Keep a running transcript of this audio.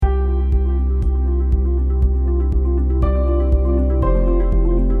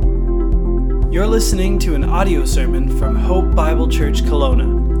You're listening to an audio sermon from Hope Bible Church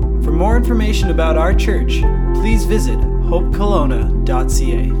Kelowna. For more information about our church, please visit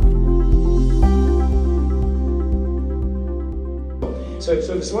hopekelowna.ca. So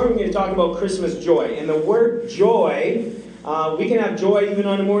this morning we're going to talk about Christmas joy. And the word joy, we can have joy even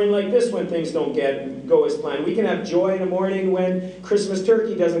on a morning like this when things don't go as planned. We can have joy in a morning when Christmas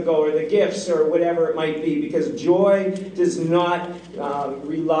turkey doesn't go, or the gifts, or whatever it might be, because joy does not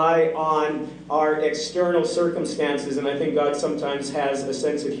rely on our external circumstances. And I think God sometimes has a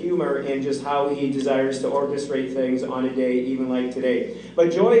sense of humor in just how He desires to orchestrate things on a day even like today.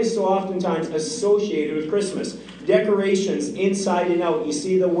 But joy is so oftentimes associated with Christmas. Decorations inside and out. You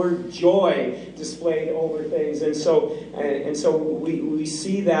see the word joy displayed over things, and so we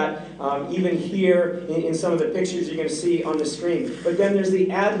see that even here in some of the pictures you're going to see on the screen. But then there's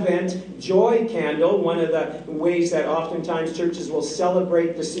the Advent joy candle, one of the ways that oftentimes churches will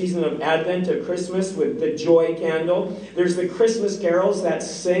celebrate the season of Advent, of Christmas, with the joy candle. There's the Christmas carols that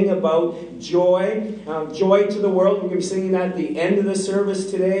sing about joy, joy to the world. We're going to be singing that at the end of the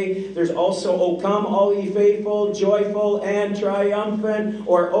service today. There's also O Come All Ye Faithful, joyful and triumphant,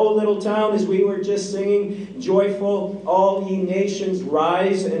 or O Little Town, as we were just singing, joyful, all ye nations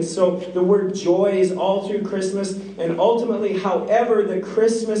rise. And so the word joy is all through Christmas, and ultimately, however the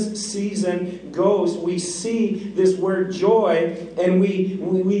Christmas season goes, we see this word joy, and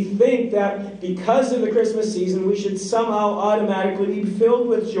we think that because of the Christmas season, we should somehow automatically be filled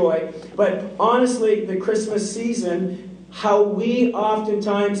with joy. But honestly, the Christmas season, how we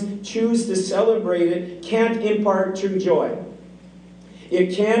oftentimes choose to celebrate it, can't impart true joy.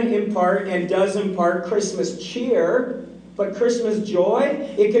 It can impart and does impart Christmas cheer, but Christmas joy,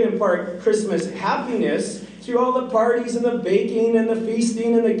 it can impart Christmas happiness through all the parties and the baking and the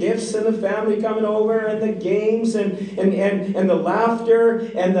feasting and the gifts and the family coming over and the games and the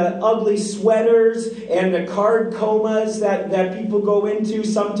laughter and the ugly sweaters and the card comas that people go into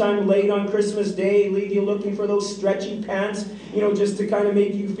sometime late on Christmas Day, leave you looking for those stretchy pants, just to kind of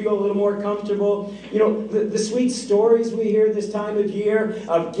make you feel a little more comfortable. The sweet stories we hear this time of year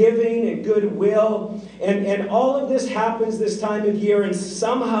of giving and goodwill, and all of this happens this time of year, and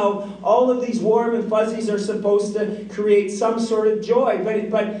somehow all of these warm and fuzzies are supposed to create some sort of joy,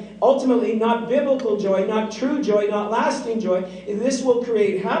 but ultimately not biblical joy, not true joy, not lasting joy. This will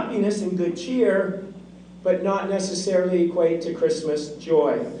create happiness and good cheer, but not necessarily equate to Christmas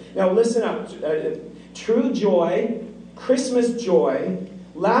joy. Now listen up. True joy, Christmas joy,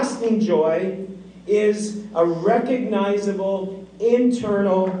 lasting joy is a recognizable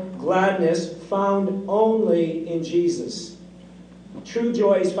internal gladness found only in Jesus. True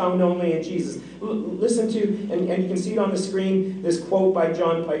joy is found only in Jesus. Listen to, and you can see it on the screen, this quote by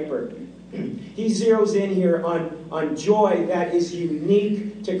John Piper. He zeroes in here on joy that is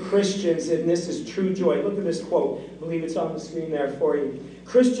unique to Christians, and this is true joy. Look at this quote. I believe it's on the screen there for you.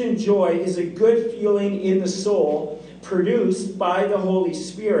 Christian joy is a good feeling in the soul produced by the Holy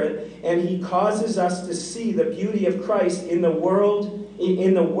Spirit, and He causes us to see the beauty of Christ in the world,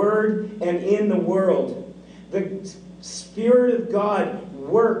 in the Word, and in the world. The Spirit of God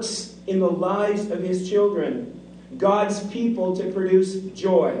works in the lives of His children, God's people, to produce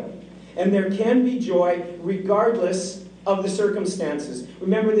joy. And there can be joy regardless of the circumstances.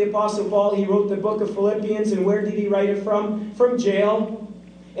 Remember the Apostle Paul, he wrote the book of Philippians, and where did he write it from? From jail.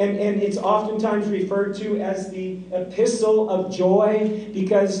 And it's oftentimes referred to as the epistle of joy,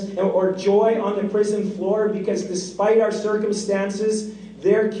 or joy on the prison floor, because despite our circumstances,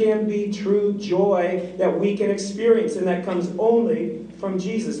 there can be true joy that we can experience, and that comes only from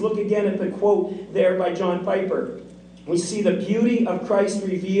Jesus. Look again at the quote there by John Piper. We see the beauty of Christ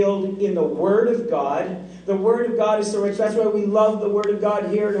revealed in the Word of God. The Word of God is so rich. That's why we love the Word of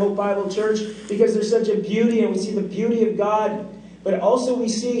God here at Hope Bible Church, because there's such a beauty, and we see the beauty of God. But also we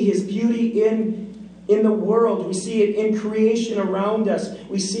see His beauty in the world. We see it in creation around us.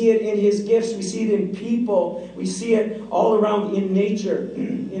 We see it in His gifts. We see it in people. We see it all around in nature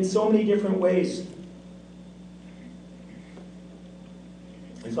in so many different ways.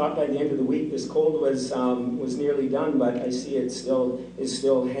 I thought by the end of the week this cold was nearly done, but I see it is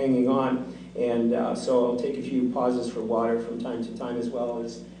still hanging on. And so I'll take a few pauses for water from time to time, as well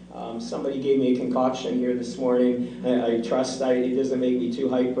as somebody gave me a concoction here this morning. I trust it doesn't make me too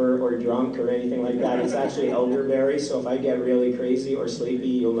hyper or drunk or anything like that. It's actually elderberry, so if I get really crazy or sleepy,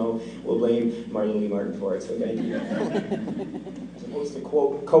 you'll know we'll blame Marley Martin for it. So thank you. I'm supposed to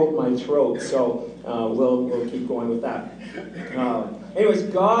coat my throat, so we'll keep going with that. Anyways,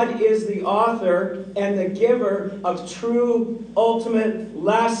 God is the author and the giver of true, ultimate,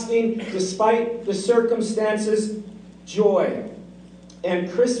 lasting, despite the circumstances, joy.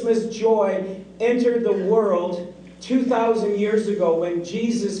 And Christmas joy entered the world 2,000 years ago when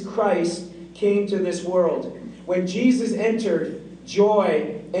Jesus Christ came to this world. When Jesus entered,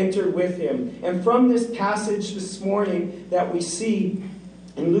 joy entered with him. And from this passage this morning that we see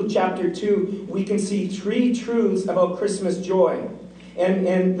in Luke chapter 2, we can see three truths about Christmas joy.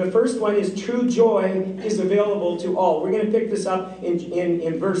 And the first one is true joy is available to all. We're going to pick this up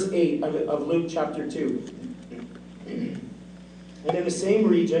in verse 8 of Luke chapter 2. And in the same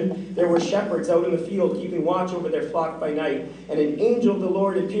region, there were shepherds out in the field keeping watch over their flock by night. And an angel of the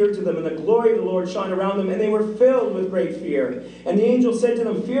Lord appeared to them, and the glory of the Lord shone around them, and they were filled with great fear. And the angel said to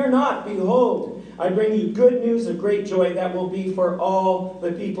them, "Fear not, behold, I bring you good news of great joy that will be for all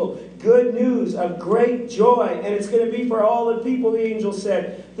the people." Good news of great joy, and it's going to be for all the people, the angel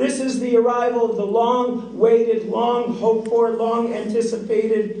said. This is the arrival of the long-waited, long-hoped-for,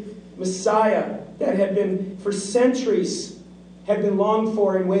 long-anticipated Messiah that had been, for centuries, had been longed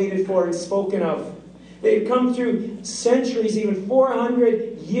for and waited for and spoken of. They had come through centuries, even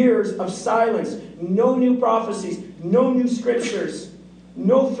 400 years of silence. No new prophecies, no new scriptures,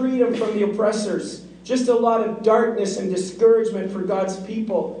 no freedom from the oppressors. Just a lot of darkness and discouragement for God's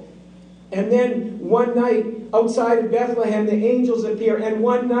people. And then one night outside of Bethlehem, the angels appear. And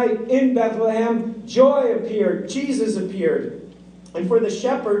one night in Bethlehem, joy appeared. Jesus appeared. And for the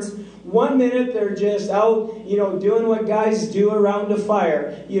shepherds, 1 minute they're just out, doing what guys do around a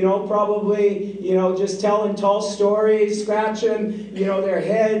fire. Probably, just telling tall stories, scratching, their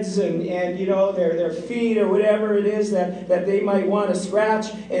heads and their feet or whatever it is that they might want to scratch.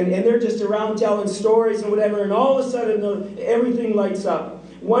 And they're just around telling stories and whatever. And all of a sudden, everything lights up.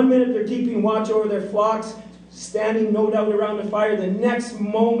 1 minute they're keeping watch over their flocks, standing no doubt around the fire. The next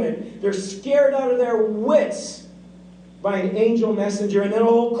moment, they're scared out of their wits by an angel messenger, and then a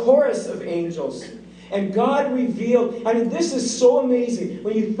whole chorus of angels. And God revealed, this is so amazing.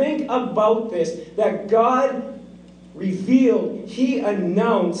 When you think about this, that God revealed, He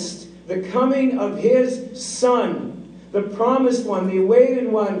announced the coming of His Son, the promised one, the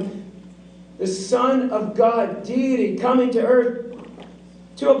awaited one, the Son of God, deity, coming to earth,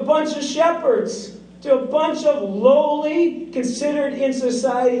 to a bunch of shepherds, to a bunch of lowly, considered in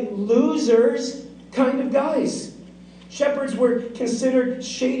society losers kind of guys. Shepherds were considered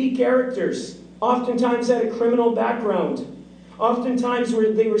shady characters, oftentimes had a criminal background. Oftentimes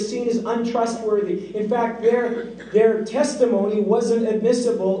they were seen as untrustworthy. In fact, their testimony wasn't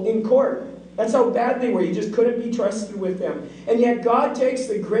admissible in court. That's how bad they were. You just couldn't be trusted with them. And yet God takes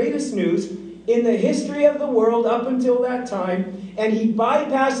the greatest news in the history of the world up until that time, and He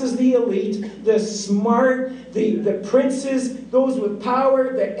bypasses the elite, the smart, the princes, those with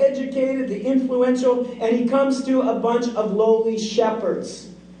power, the educated, the influential, and He comes to a bunch of lowly shepherds.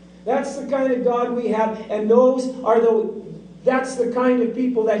 That's the kind of God we have, and that's the kind of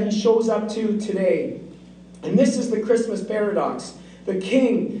people that He shows up to today. And this is the Christmas paradox. The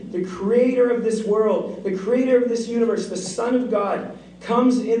King, the creator of this world, the creator of this universe, the Son of God,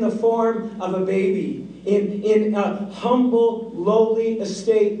 comes in the form of a baby. In a humble, lowly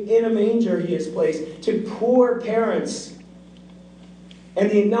estate, in a manger He is placed, to poor parents.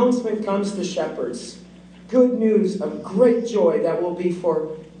 And the announcement comes to shepherds. Good news of great joy that will be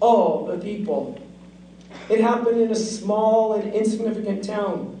for all the people. It happened in a small and insignificant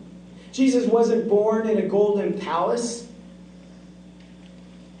town. Jesus wasn't born in a golden palace,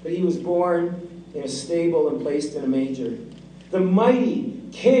 but He was born in a stable and placed in a manger. The mighty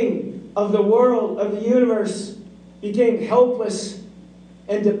King of the world, of the universe, became helpless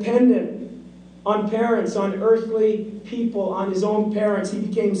and dependent on parents, on earthly people, on His own parents. He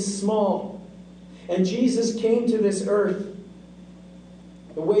became small. And Jesus came to this earth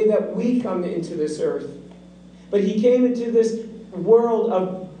the way that we come into this earth. But He came into this world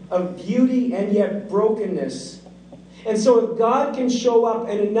of beauty and yet brokenness. And so if God can show up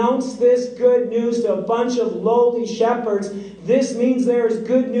and announce this good news to a bunch of lowly shepherds, this means there is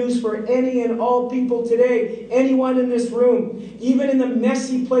good news for any and all people today. Anyone in this room, even in the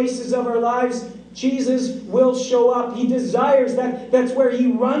messy places of our lives, Jesus will show up. He desires that. That's where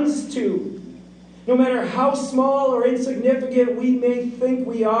He runs to. No matter how small or insignificant we may think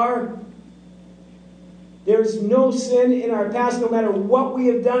we are, there's no sin in our past. No matter what we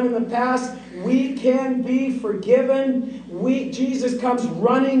have done in the past, we can be forgiven. Jesus comes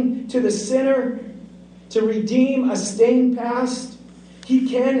running to the sinner to redeem a stained past. He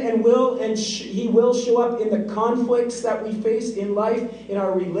can and will, and He will show up in the conflicts that we face in life, in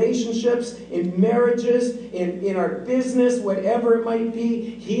our relationships, in marriages, in our business, whatever it might be.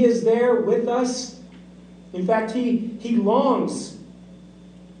 He is there with us. In fact, He longs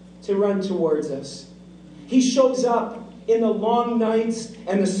to run towards us. He shows up in the long nights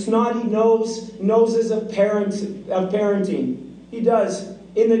and the snotty noses of parenting. He does.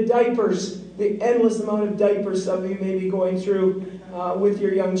 In the diapers, the endless amount of diapers some of you may be going through with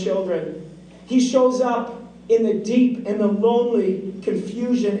your young children. He shows up in the deep and the lonely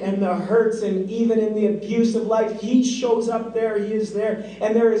confusion and the hurts and even in the abuse of life. He shows up there. He is there.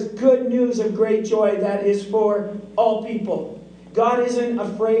 And there is good news of great joy that is for all people. God isn't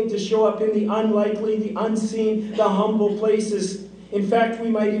afraid to show up in the unlikely, the unseen, the humble places. In fact, we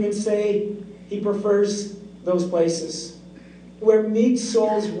might even say he prefers those places where meek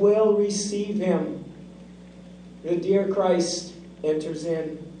souls will receive him. The dear Christ enters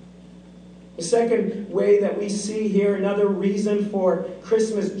in. The second way that we see here, another reason for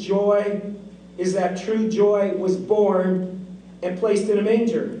Christmas joy, is that true joy was born and placed in a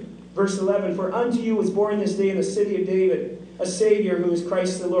manger. Verse 11, for unto you was born this day in the city of David a Savior who is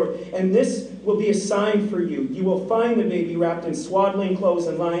Christ the Lord. And this will be a sign for you. You will find the baby wrapped in swaddling clothes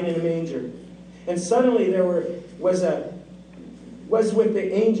and lying in a manger. And suddenly there was with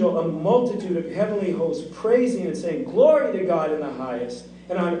the angel a multitude of heavenly hosts praising and saying, glory to God in the highest,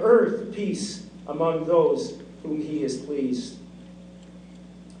 and on earth peace among those whom he is pleased.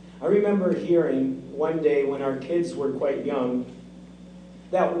 I remember hearing one day when our kids were quite young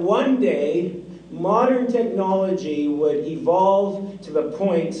that one day modern technology would evolve to the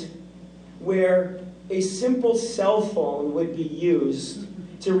point where a simple cell phone would be used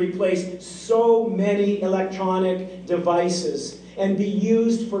to replace so many electronic devices and be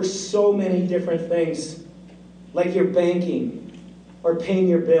used for so many different things, like your banking or paying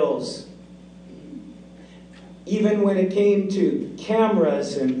your bills. Even when it came to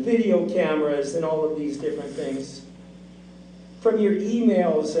cameras and video cameras and all of these different things. From your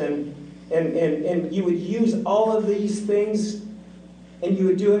emails and you would use all of these things and you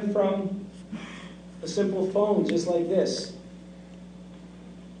would do it from a simple phone just like this.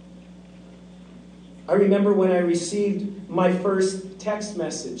 I remember when I received my first text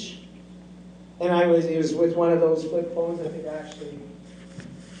message. And it was with one of those flip phones, I think actually.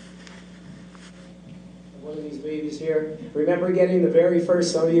 One of these babies here. Remember getting the very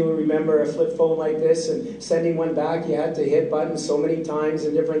first, some of you will remember a flip phone like this and sending one back. You had to hit buttons so many times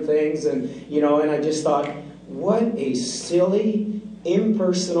and different things. And I just thought, what a silly,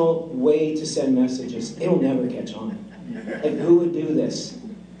 impersonal way to send messages. It'll never catch on. Like, who would do this?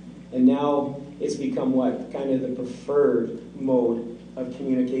 And now it's become what? Kind of the preferred mode of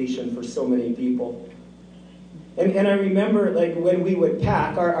communication for so many people. And I remember, like, when we would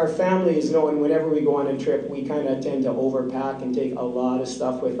pack, our families know, and whenever we go on a trip, we kind of tend to overpack and take a lot of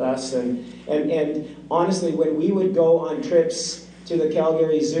stuff with us. And honestly, when we would go on trips to the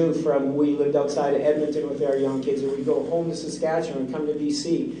Calgary Zoo we lived outside of Edmonton with our young kids, or we'd go home to Saskatchewan and come to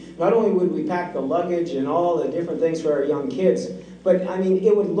BC, not only would we pack the luggage and all the different things for our young kids, but, I mean,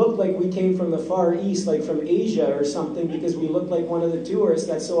 it would look like we came from the Far East, like from Asia or something, because we looked like one of the tourists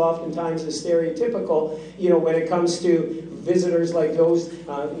that so oftentimes is stereotypical, when it comes to visitors like those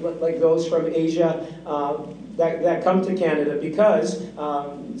from Asia that come to Canada. Because,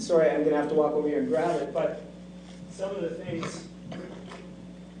 sorry, I'm going to have to walk over here and grab it, but some of the things...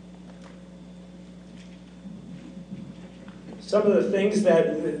 Some of the things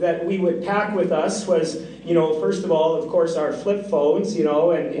that we would pack with us was, first of all, of course, our flip phones,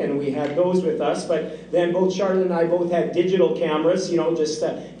 and we had those with us. But then both Charlotte and I both had digital cameras, just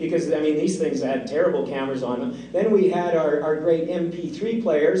because, these things had terrible cameras on them. Then we had our great MP3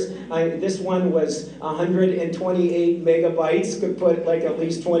 players. This one was 128 megabytes, could put like at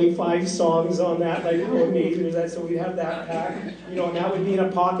least 25 songs on that. Like, how amazing is that? So we'd have that packed, and that would be in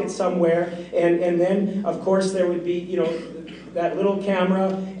a pocket somewhere. And then, of course, there would be, that little camera,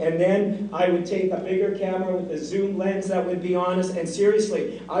 and then I would take a bigger camera with a zoom lens that would be on us, and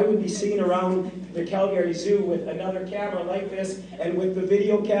seriously, I would be seen around the Calgary Zoo with another camera like this, and with the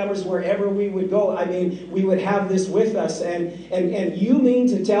video cameras wherever we would go. We would have this with us, and you mean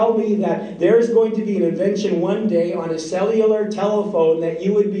to tell me that there's going to be an invention one day on a cellular telephone that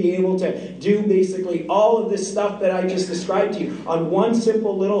you would be able to do basically all of this stuff that I just described to you on one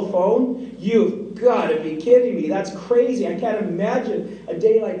simple little phone? You've got to be kidding me. That's crazy. I can't imagine a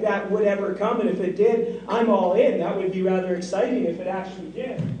day like that would ever come. And if it did, I'm all in. That would be rather exciting if it actually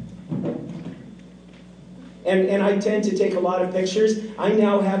did. And I tend to take a lot of pictures. I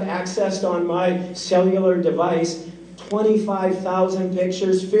now have accessed on my cellular device 25,000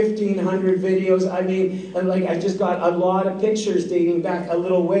 pictures, 1,500 videos. I just got a lot of pictures dating back a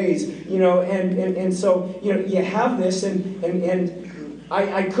little ways, and so, you have this, and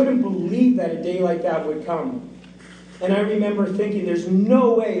I couldn't believe that a day like that would come. And I remember thinking, there's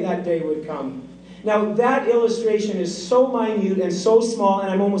no way that day would come. Now, that illustration is so minute and so small, and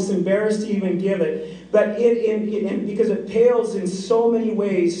I'm almost embarrassed to even give it, but because it pales in so many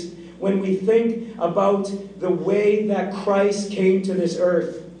ways when we think about the way that Christ came to this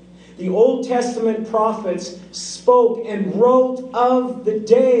earth. The Old Testament prophets spoke and wrote of the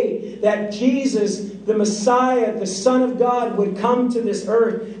day that Jesus, the Messiah, the Son of God, would come to this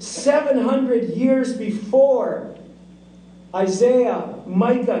earth 700 years before Isaiah,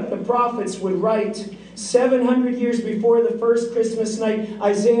 Micah, the prophets would write. 700 years before the first Christmas night,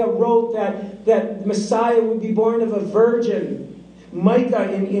 Isaiah wrote that Messiah would be born of a virgin.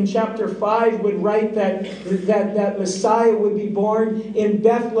 Micah in chapter 5 would write that Messiah would be born in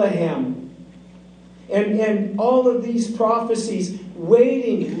Bethlehem. And all of these prophecies,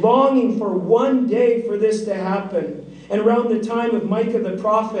 waiting, longing for one day for this to happen. And around the time of Micah the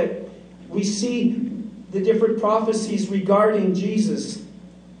prophet, we see the different prophecies regarding Jesus.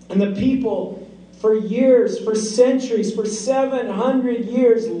 And the people, for years, for centuries, for 700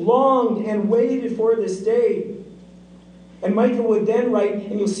 years, longed and waited for this day. And Micah would then write,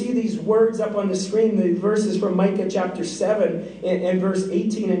 and you'll see these words up on the screen, the verses from Micah chapter 7 and verse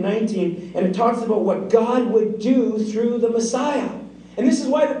 18 and 19. And it talks about what God would do through the Messiah. And this is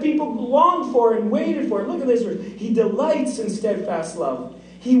why the people longed for and waited for it. Look at this verse. He delights in steadfast love.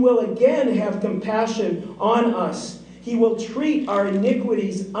 He will again have compassion on us. He will tread on our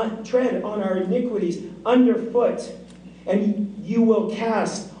iniquities underfoot. And you will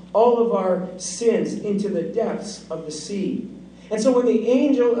cast all of our sins into the depths of the sea. And so when the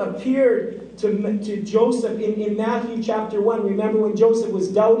angel appeared to Joseph in Matthew chapter 1, remember when Joseph was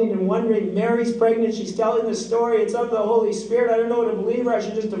doubting and wondering, Mary's pregnant, she's telling the story, it's of the Holy Spirit, I don't know what to believe her, I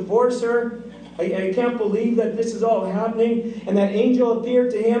should just divorce her. I can't believe that this is all happening. And that angel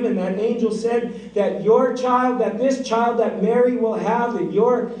appeared to him, and that angel said that your child, that this child that Mary will have, and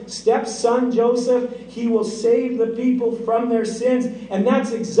your stepson Joseph, he will save the people from their sins. And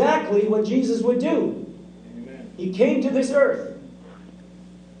that's exactly what Jesus would do. Amen. He came to this earth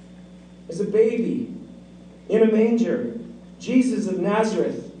as a baby in a manger. Jesus of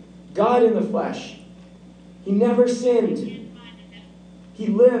Nazareth, God in the flesh. He never sinned. He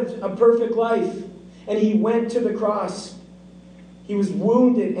lived a perfect life, and he went to the cross. He was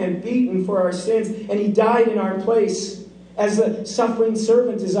wounded and beaten for our sins, and he died in our place as a suffering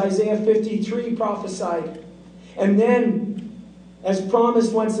servant, as Isaiah 53 prophesied. And then, as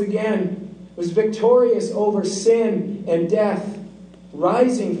promised once again, was victorious over sin and death,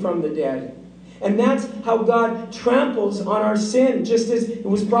 rising from the dead. And that's how God tramples on our sin, just as it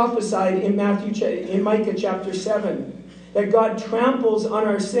was prophesied in Micah chapter 7. That God tramples on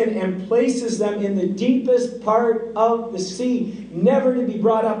our sin and places them in the deepest part of the sea, never to be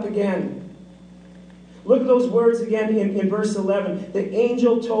brought up again. Look at those words again in verse 11. The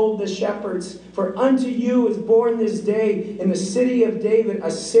angel told the shepherds, "For unto you is born this day in the city of David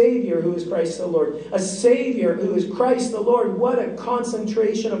a Savior who is Christ the Lord." A Savior who is Christ the Lord. What a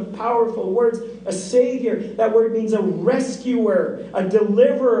concentration of powerful words. A Savior, that word means a rescuer, a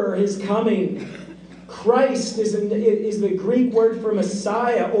deliverer is coming. Christ is the Greek word for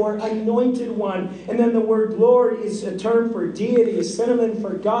Messiah or anointed one. And then the word Lord is a term for deity, a synonym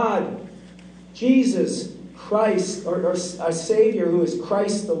for God. Jesus, Christ, or a Savior who is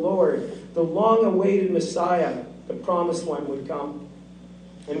Christ the Lord, the long-awaited Messiah, the promised one would come.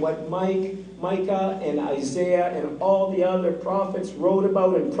 And what Micah and Isaiah and all the other prophets wrote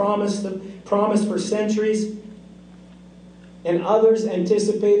about and promised for centuries, and others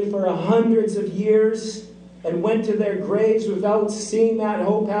anticipated for hundreds of years and went to their graves without seeing that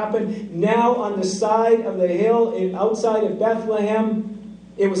hope happen. Now on the side of the hill outside of Bethlehem,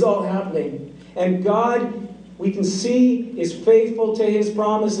 it was all happening. And God, we can see, is faithful to his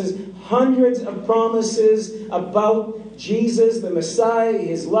promises. Hundreds of promises about Jesus, the Messiah,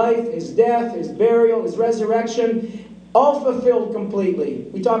 his life, his death, his burial, his resurrection, all fulfilled completely.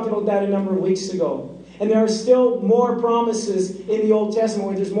 We talked about that a number of weeks ago. And there are still more promises in the Old Testament,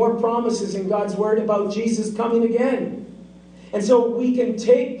 where there's more promises in God's Word about Jesus coming again. And so we can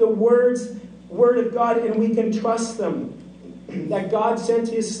take the Word of God and we can trust them. That God sent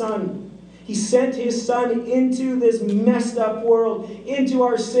his Son. He sent his Son into this messed up world, into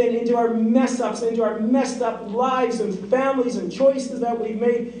our sin, into our mess-ups, into our messed up lives and families and choices that we've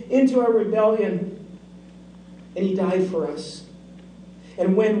made, into our rebellion. And he died for us.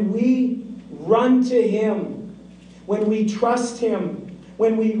 And when we run to him, when we trust him,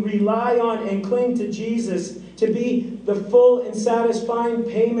 when we rely on and cling to Jesus to be the full and satisfying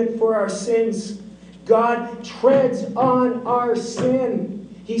payment for our sins, God treads on our sin.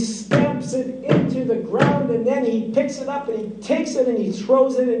 He stamps it into the ground, and then he picks it up and he takes it and he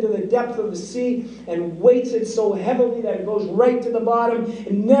throws it into the depth of the sea and weights it so heavily that it goes right to the bottom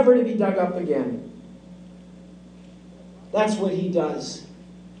and never to be dug up again. That's what he does.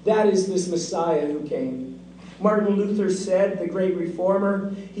 That is this Messiah who came. Martin Luther said, the great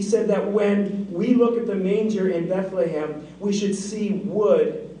reformer, he said that when we look at the manger in Bethlehem, we should see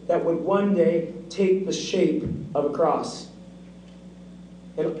wood that would one day take the shape of a cross.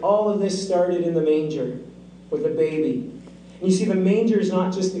 And all of this started in the manger with a baby. And you see, the manger is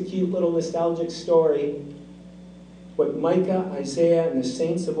not just a cute little nostalgic story. What Micah, Isaiah, and the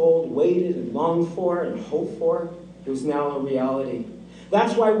saints of old waited and longed for and hoped for, it was now a reality.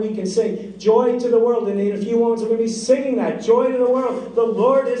 That's why we can sing, joy to the world. And in a few moments we're going to be singing that. Joy to the world. The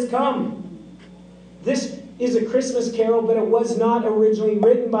Lord has come. This is a Christmas carol, but it was not originally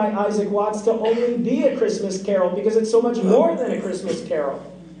written by Isaac Watts to only be a Christmas carol, because it's so much more than a Christmas carol.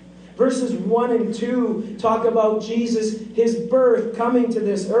 Verses 1 and 2 talk about Jesus, his birth, coming to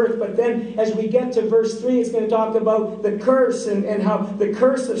this earth. But then as we get to verse 3, it's going to talk about the curse and how the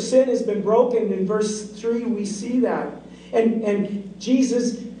curse of sin has been broken. In verse 3, we see that. And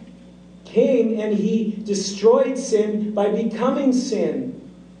Jesus came and he destroyed sin by becoming sin.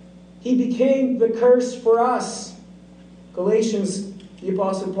 He became the curse for us. Galatians, the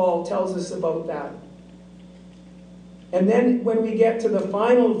Apostle Paul tells us about that. And then when we get to the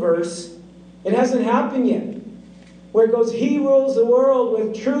final verse, it hasn't happened yet. Where it goes, he rules the world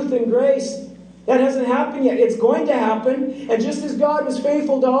with truth and grace. That hasn't happened yet. It's going to happen. And just as God was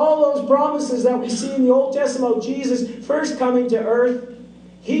faithful to all those promises that we see in the Old Testament about Jesus first coming to earth,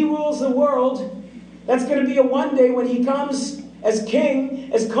 he rules the world. That's going to be a one day when he comes as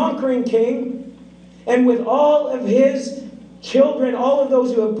king, as conquering king, and with all of his children, all of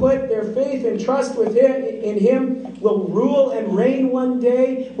those who have put their faith and trust in him, will rule and reign one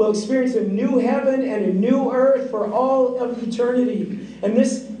day, will experience a new heaven and a new earth for all of eternity. And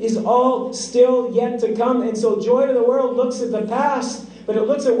this is all still yet to come. And so Joy to the World looks at the past, but it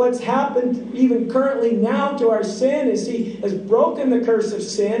looks at what's happened even currently now to our sin as he has broken the curse of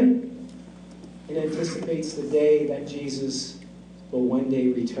sin, and anticipates the day that Jesus will one day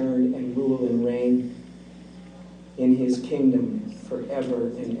return and rule and reign in his kingdom forever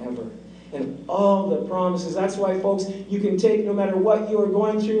and ever. And all the promises. That's why, folks, you can take no matter what you are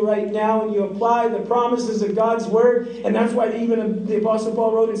going through right now and you apply the promises of God's Word. And that's why even the Apostle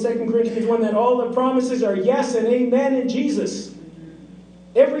Paul wrote in 2 Corinthians 1 that all the promises are yes and amen in Jesus.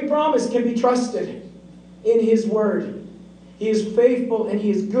 Every promise can be trusted in his Word. He is faithful and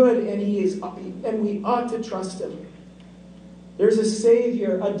he is good and we ought to trust him. There's a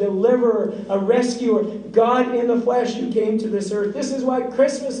Savior, a deliverer, a rescuer, God in the flesh who came to this earth. This is why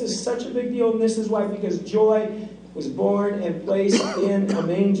Christmas is such a big deal, and this is why, because joy was born and placed in a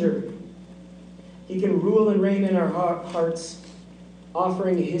manger. He can rule and reign in our hearts,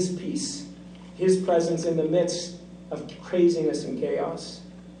 offering his peace, his presence in the midst of craziness and chaos.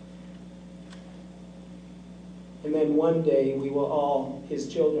 And then one day we will all,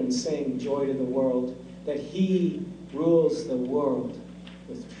 his children, sing joy to the world, that he rules the world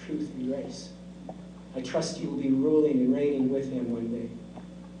with truth and grace. I trust you will be ruling and reigning with him one day.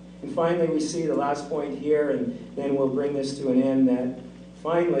 And finally, we see the last point here, and then we'll bring this to an end, that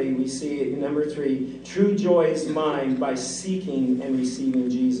finally we see number 3, true joy is mine by seeking and receiving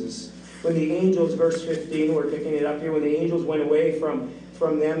Jesus. When the angels, verse 15, we're picking it up here, when the angels went away from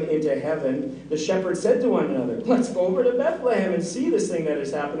them into heaven, the shepherds said to one another, let's go over to Bethlehem and see this thing that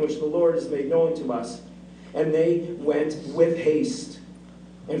has happened, which the Lord has made known to us. And they went with haste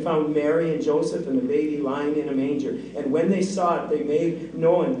and found Mary and Joseph and the baby lying in a manger. And when they saw it, they made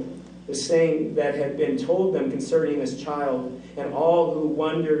known the saying that had been told them concerning this child. And all who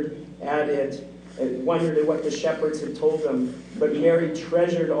wondered at it, wondered at what the shepherds had told them. But Mary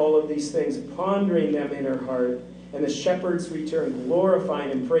treasured all of these things, pondering them in her heart. And the shepherds returned,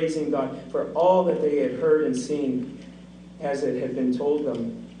 glorifying and praising God for all that they had heard and seen as it had been told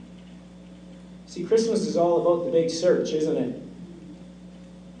them. See, Christmas is all about the big search, isn't it?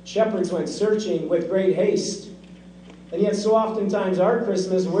 Shepherds went searching with great haste. And yet so oftentimes our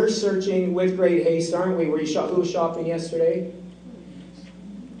Christmas, we're searching with great haste, aren't we? Who was shopping yesterday?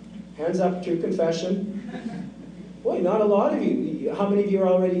 Hands up, true confession. Boy, not a lot of you. How many of you are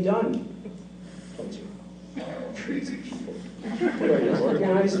already done? Crazy people. What are you,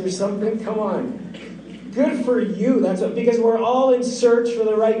 organized or something? Come on. Good for you. Because we're all in search for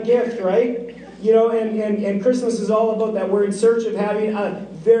the right gift, right? And Christmas is all about that. We're in search of having a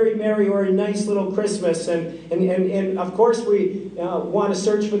very merry or a nice little Christmas. And of course, we want to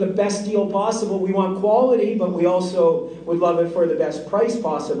search for the best deal possible. We want quality, but we also would love it for the best price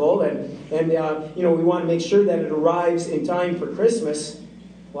possible. And we want to make sure that it arrives in time for Christmas.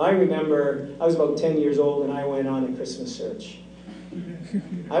 Well, I remember I was about 10 years old and I went on a Christmas search.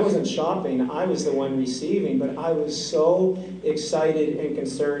 I wasn't shopping, I was the one receiving, but I was so excited and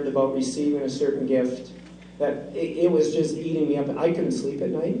concerned about receiving a certain gift that it was just eating me up. I couldn't sleep at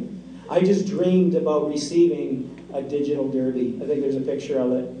night. I just dreamed about receiving a digital derby. I think there's a picture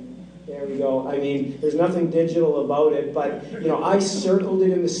of it. There we go. I mean, there's nothing digital about it, but, I circled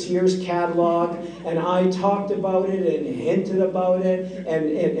it in the Sears catalog, and I talked about it and hinted about it,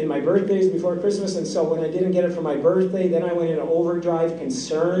 and my birthday's before Christmas, and so when I didn't get it for my birthday, then I went into overdrive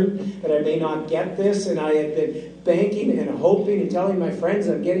concern that I may not get this, and I had been banking and hoping and telling my friends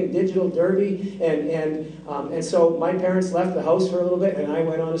I'm getting digital derby, and so my parents left the house for a little bit, and I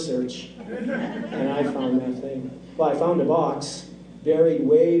went on a search, and I found that thing. Well, I found a box buried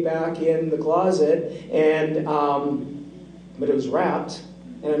way back in the closet, but it was wrapped,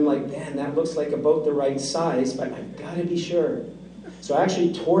 and I'm like, man, that looks like about the right size, but I've got to be sure. So I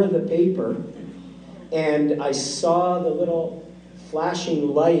actually tore the paper, and I saw the little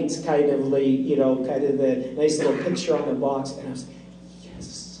flashing lights, kind of the nice little picture on the box, and I was like,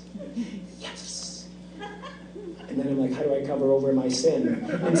 yes. And then I'm like, how do I cover over my sin?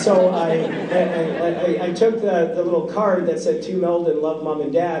 And so I took the little card that said, "To Meldon, love Mom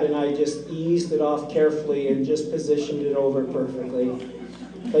and Dad," and I just eased it off carefully and just positioned it over perfectly.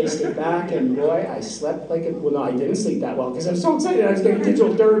 Placed it back, and boy, I slept like it. Well, no, I didn't sleep that well because I'm so excited. I was getting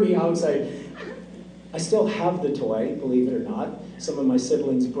digital derby outside. I still have the toy, believe it or not. Some of my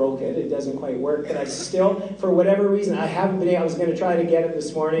siblings broke it. It doesn't quite work, but I still, for whatever reason, I haven't been able. I was going to try to get it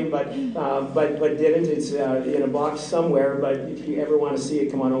this morning, but didn't. It's in a box somewhere. But if you ever want to see it,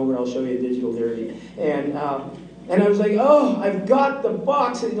 come on over. I'll show you a digital derby. And I was like, oh, I've got the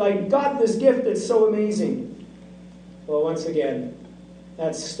box. I got this gift. It's so amazing. Well, once again,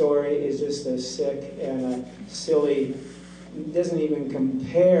 that story is just a sick and a silly. It doesn't even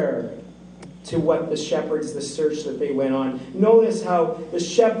compare to what the shepherds, the search that they went on. Notice how the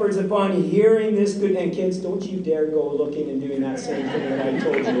shepherds, upon hearing this good, and kids, don't you dare go looking and doing that same thing that I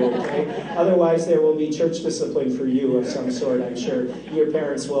told you, okay? Otherwise there will be church discipline for you of some sort, I'm sure. Your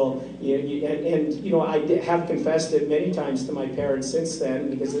parents will, I have confessed it many times to my parents since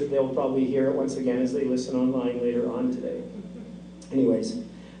then, because they'll probably hear it once again as they listen online later on today. Anyways,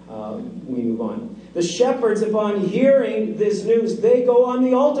 we move on. The shepherds, upon hearing this news, they go on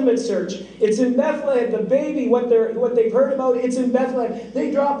the ultimate search. It's in Bethlehem. The baby, what they've heard about, it's in Bethlehem. They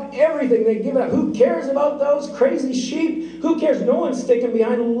drop everything. They give it up. Who cares about those crazy sheep? Who cares? No one's sticking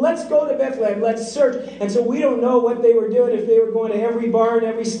behind them. Let's go to Bethlehem. Let's search. And so we don't know what they were doing, if they were going to every barn,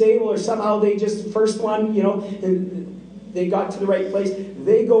 every stable, or somehow they just, first one, they got to the right place.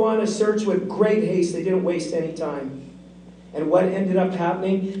 They go on a search with great haste. They didn't waste any time. And what ended up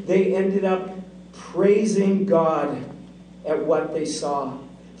happening? They ended up praising God at what they saw.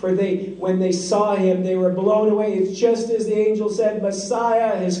 For when they saw him, they were blown away. It's just as the angel said,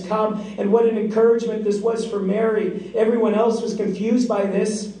 Messiah has come. And what an encouragement this was for Mary. Everyone else was confused by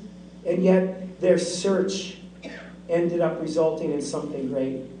this, and yet their search ended up resulting in something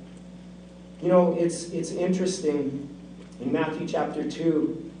great. It's interesting. In Matthew chapter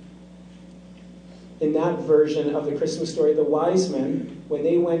 2, in that version of the Christmas story, the wise men, when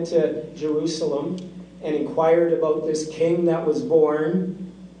they went to Jerusalem and inquired about this king that was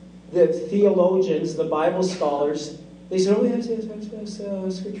born, the theologians, the Bible scholars, they said, oh, yes,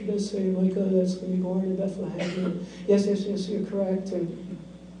 Scripture does say, Micah, that's going to be born in Bethlehem. Yes, you're correct. And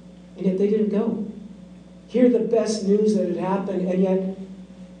yet they didn't go. Hear the best news that had happened, and yet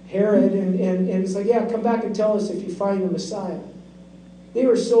Herod, and it's like, yeah, come back and tell us if you find the Messiah. They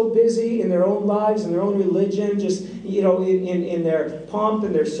were so busy in their own lives and their own religion, just, in their pomp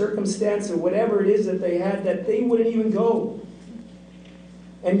and their circumstance and whatever it is that they had, that they wouldn't even go.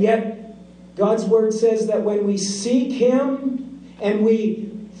 And yet, God's word says that when we seek him, and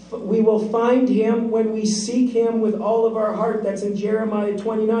we will find him when we seek him with all of our heart. That's in Jeremiah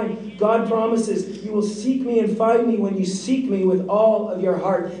 29. God promises, you will seek me and find me when you seek me with all of your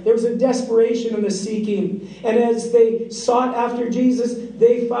heart. There was a desperation in the seeking. And as they sought after Jesus,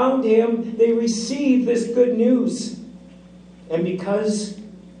 they found him. They received this good news. And because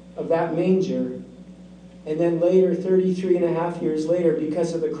of that manger, and then later, 33 and a half years later,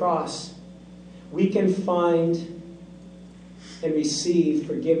 because of the cross, we can find and receive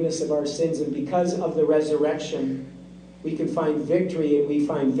forgiveness of our sins. And because of the resurrection, we can find victory, and we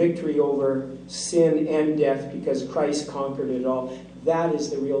find victory over sin and death because Christ conquered it all. That is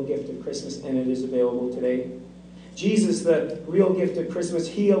the real gift of Christmas, and it is available today. Jesus, the real gift of Christmas,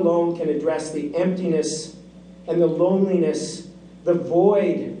 he alone can address the emptiness and the loneliness, the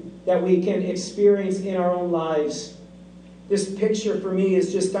void that we can experience in our own lives. This picture for me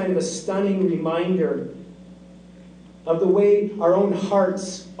is just kind of a stunning reminder of the way our own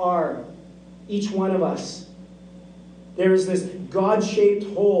hearts are, each one of us. There is this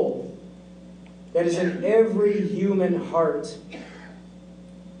God-shaped hole that is in every human heart.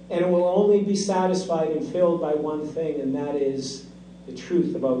 And it will only be satisfied and filled by one thing, and that is the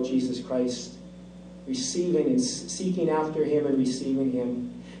truth about Jesus Christ. Receiving and seeking after him and receiving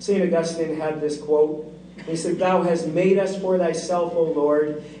him. St. Augustine had this quote. He said, "Thou hast made us for thyself, O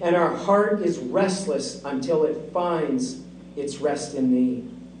Lord, and our heart is restless until it finds its rest in thee."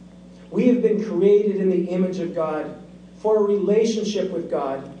 We have been created in the image of God for a relationship with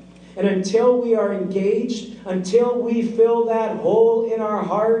God. And until we are engaged, until we fill that hole in our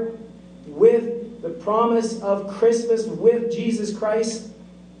heart with the promise of Christmas, with Jesus Christ,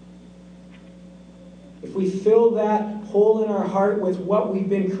 if we fill that hole in our heart with what we've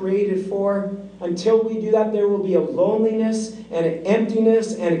been created for, until we do that, there will be a loneliness and an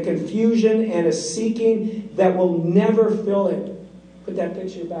emptiness and a confusion and a seeking that will never fill it. Put that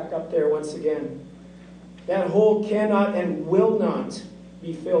picture back up there once again. That hole cannot and will not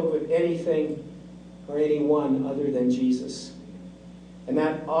be filled with anything or anyone other than Jesus. And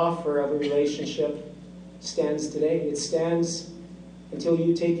that offer of a relationship stands today. It stands until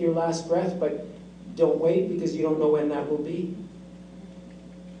you take your last breath, but don't wait because you don't know when that will be.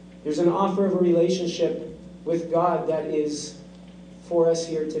 There's an offer of a relationship with God that is for us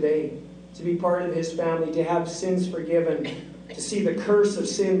here today. To be part of his family, to have sins forgiven, to see the curse of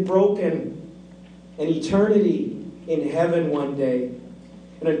sin broken, and eternity in heaven one day.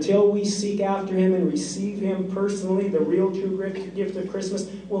 And until we seek after him and receive him personally, the real true gift of Christmas,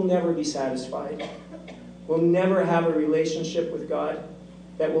 we'll never be satisfied. We'll never have a relationship with God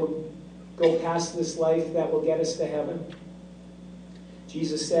that will go past this life, that will get us to heaven.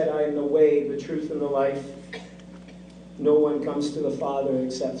 Jesus said, "I am the way, the truth, and the life. No one comes to the Father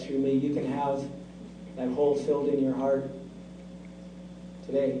except through me." You can have that hole filled in your heart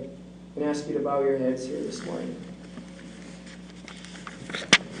today. I'm going to ask you to bow your heads here this morning.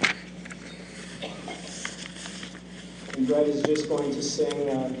 And Brett is just going to sing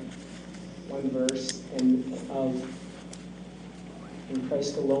one verse of "In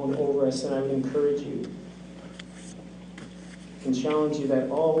Christ Alone" over us, and I would encourage you and challenge you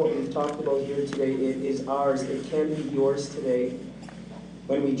that all what we've talked about here today, it is ours. It can be yours today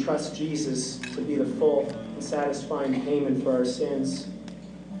when we trust Jesus to be the full and satisfying payment for our sins.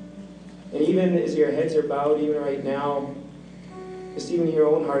 And even as your heads are bowed, even right now, just even in your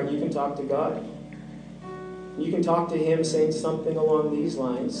own heart, you can talk to God. You can talk to him saying something along these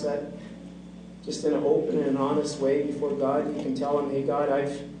lines, that just in an open and an honest way before God, you can tell him, "Hey God, I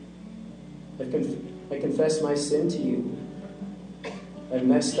confess my sin to you. I've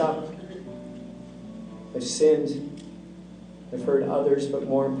messed up. I've sinned. I've hurt others, but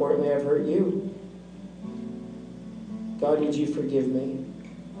more importantly, I've hurt you. God, would you forgive me?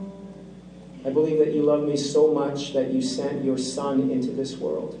 I believe that you love me so much that you sent your Son into this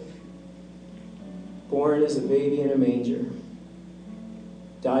world. Born as a baby in a manger.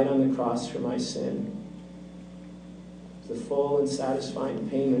 Died on the cross for my sin. The full and satisfying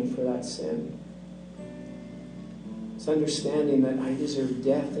payment for that sin. It's understanding that I deserve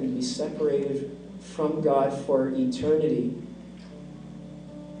death and to be separated from God for eternity.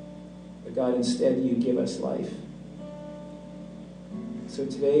 But God, instead, you give us life. So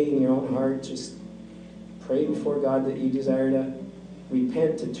today, in your own heart, just pray before God that you desire to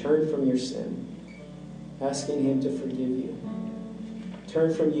repent, to turn from your sin, asking him to forgive you.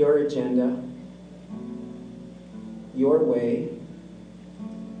 Turn from your agenda, your way,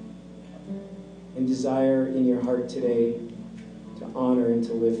 and desire in your heart today to honor and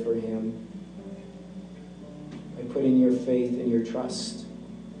to live for him by putting your faith and your trust,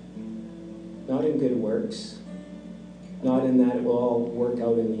 not in good works, not in that it will all work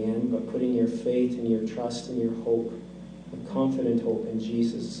out in the end, but putting your faith and your trust and your hope, a confident hope in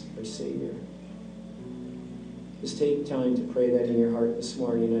Jesus, our Savior. Just take time to pray that in your heart this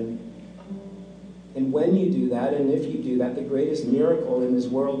morning. And when you do that, and if you do that, the greatest miracle in this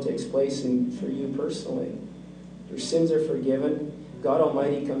world takes place for you personally. Your sins are forgiven. God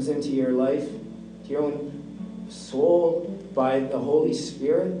Almighty comes into your life, to your own soul, by the Holy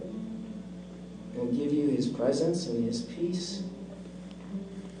Spirit. He'll give you his presence and his peace.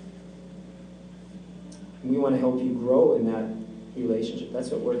 We want to help you grow in that relationship. That's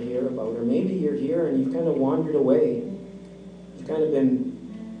what we're here about. Or maybe you're here and you've kind of wandered away. You've kind of been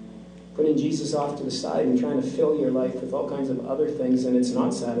putting Jesus off to the side and trying to fill your life with all kinds of other things, and it's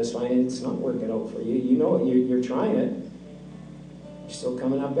not satisfying. It's not working out for you. You know it. You're trying it. You're still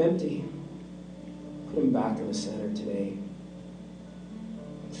coming up empty. Put him back in the center today.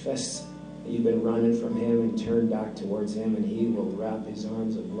 Confess that you've been running from him and turn back towards him, and he will wrap his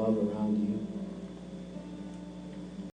arms of love around you.